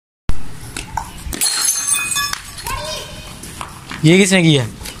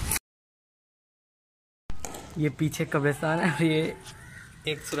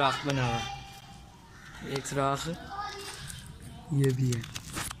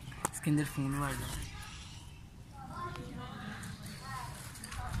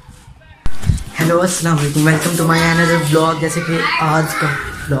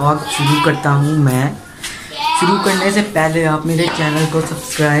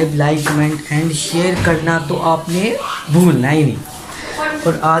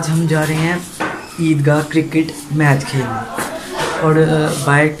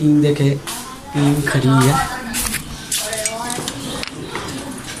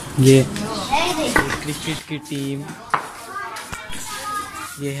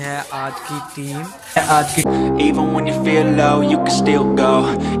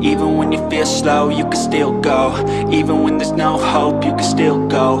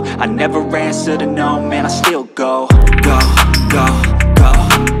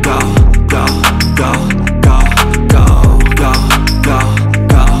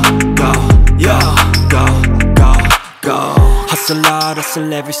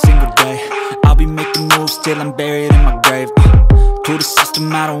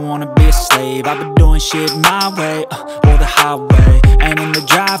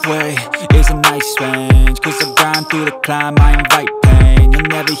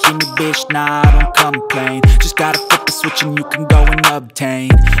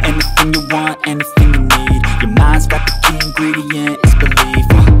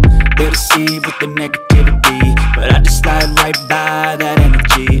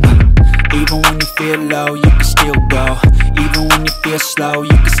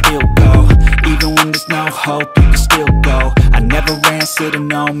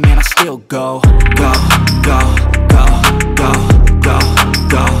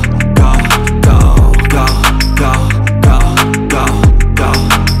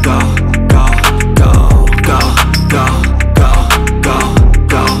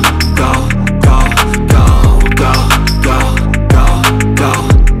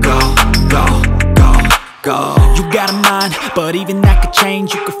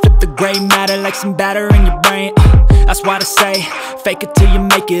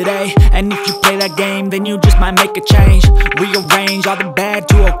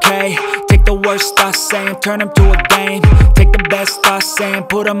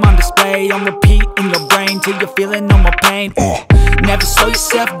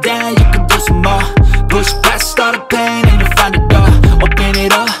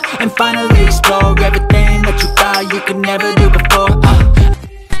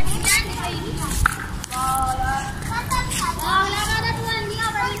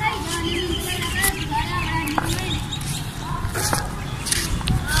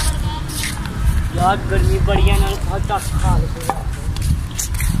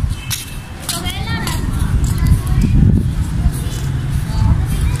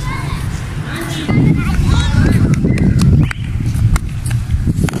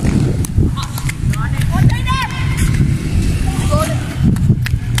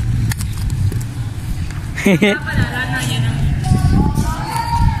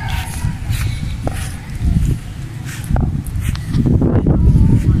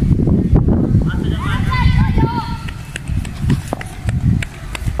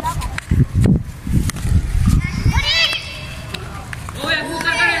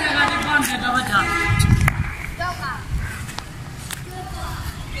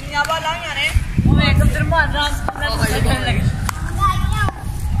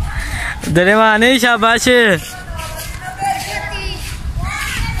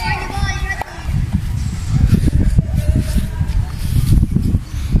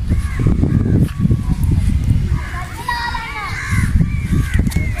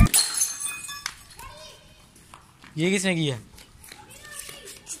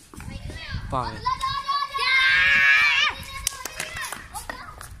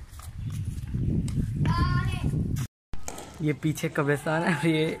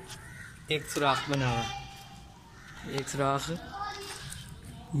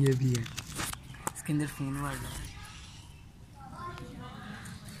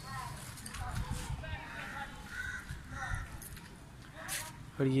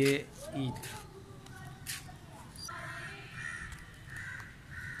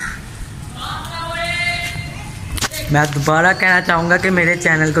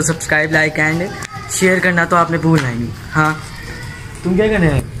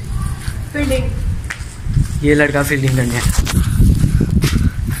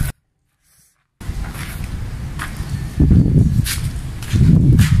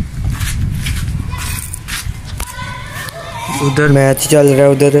उधर मैच चल रहा है,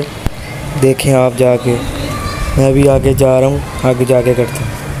 उधर देखें आप जाके। मैं भी आगे जा रहा हूँ, आगे जाके करता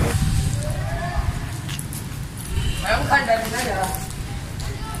हूँ।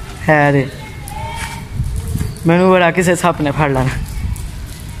 है रे मैंने बड़ा किसे सांप ने फाड़ लाना।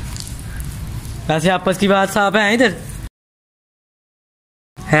 वैसे आपस की बात सांप है इधर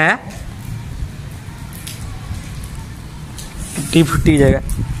है, टूटी फुटी जगह,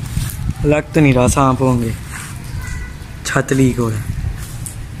 लग तो नहीं रहा सांप होंगे। छत लीक हो रहा है।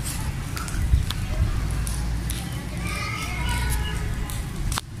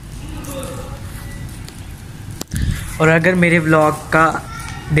 और अगर मेरे व्लॉग का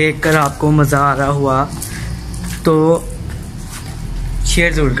देखकर आपको मज़ा आ रहा हुआ तो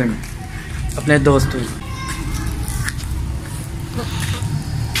शेयर ज़रूर करना अपने दोस्तों को।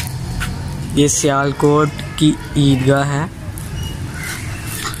 ये सियालकोट की ईदगाह है।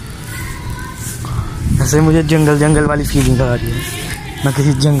 ऐसे मुझे जंगल जंगल वाली फीलिंग आ रही है, मैं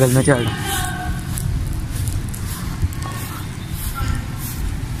किसी जंगल में चल रहा हूँ।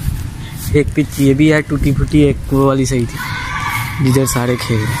 एक पिच ये भी है टूटी फूटी, एक वो वाली सही थी जिधर सारे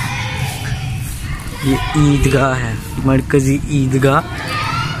खेल रहे हैं। ये ईदगाह है, मरकज़ी ईदगाह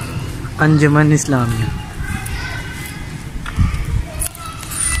अंजुमन इस्लामिया।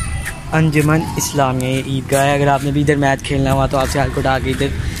 अंजुमन इस्लामिया ये ईदगाह है। अगर आपने भी इधर मैच खेलना हुआ तो आप सियालकोट आके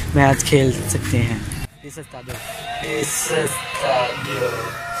इधर मैच खेल सकते हैं।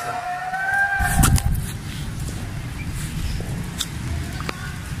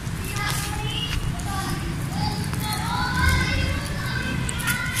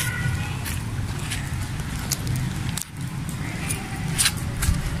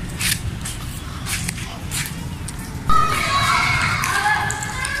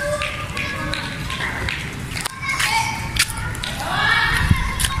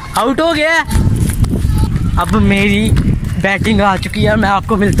 आउट हो गया। अब मेरी बैटिंग आ चुकी है, मैं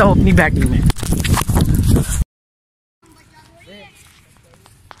आपको मिलता हूँ अपनी बैटिंग में।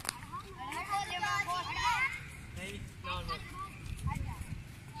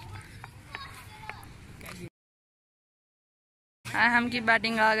 अरहम की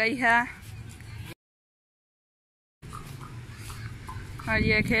बैटिंग आ गई है और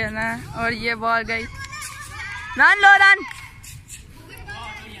ये खेलना है और ये बॉल गई। रन लो रन।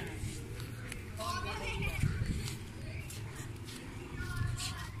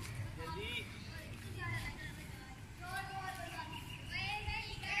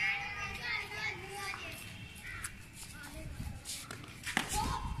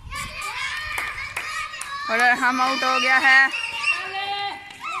 और हम आउट हो गया है,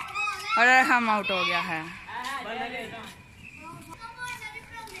 और हम आउट हो गया है।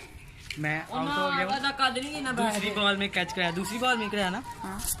 मैं आउट हो गया हूं। दूसरी बॉल में कैच कराया, दूसरी बॉल में कराया ना।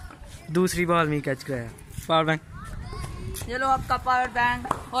 हाँ। दूसरी बॉल में कैच कराया। Power bank. ये लो आपका पावर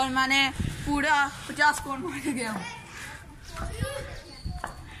बैंक। और मैंने पूरा 50 स्कोर मार गया हूँ।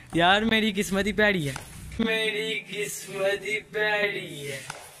 यार मेरी किस्मत ही पैड़ी है, मेरी किस्मत ही पैड़ी है।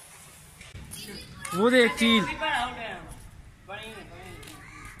 वो देख चील।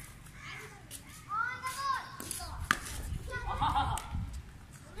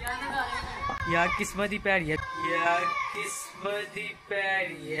 यार किस्मत ही पैड़ी है, यार किस्मत ही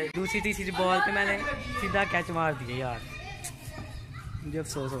पैड़ी है। दूसरी तीसरी बॉल पे मैंने सीधा कैच मार दिया यार, मुझे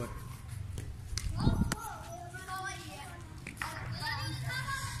अफसोस हो रहा।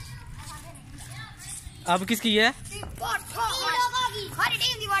 अब किसकी है?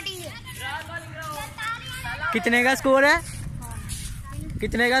 कितने का स्कोर है?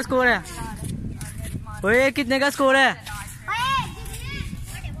 कितने का स्कोर है? ओए कितने का स्कोर है?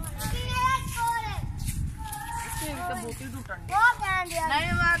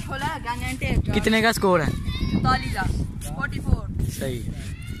 कितने का स्कोर है? 44। सही है,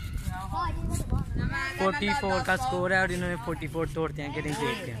 44 का स्कोर है और इन्होंने 44 तोड़ते हैं कि नहीं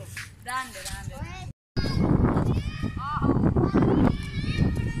देखते हैं।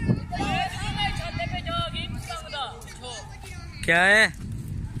 क्या है?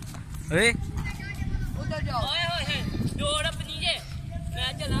 अरे उधर जाओ।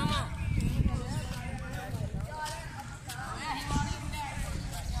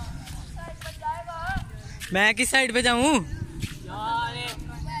 मैं किस साइड पे जाऊं?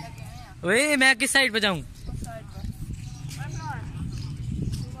 ओए मैं किस साइड पे जाऊं?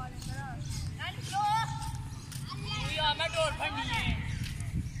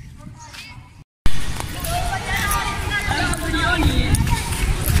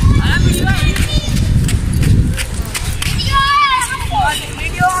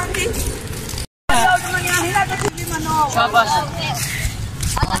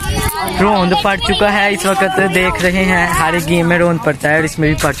 रोंद पड़ चुका है इस वक्त, देख रहे हैं हर एक गेम में रोंद पड़ता है और इसमें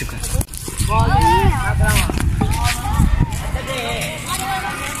भी पड़ चुका है।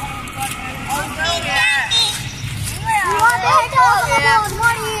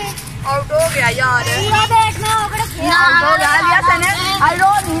 आउट हो गया यार, आउट हो गया लिया सने। आई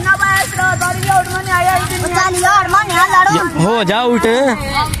रोड नहीं ना बस रोड आउट में आया चल यार मन यहां लड़ो हो जा आउट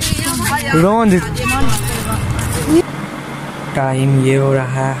रोंद। टाइम ये हो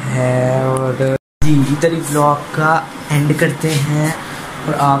रहा है और जी इधर ही व्लॉग का एंड करते हैं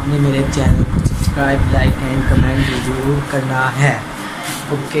और आपने मेरे चैनल को सब्सक्राइब लाइक एंड कमेंट जरूर करना है।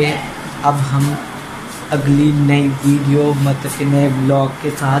 ओके, अब हम अगली नई वीडियो मतलब कि नए ब्लॉग के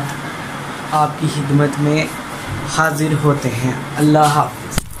साथ आपकी खिदमत में हाजिर होते हैं। अल्लाह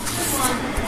हाफ़िज़।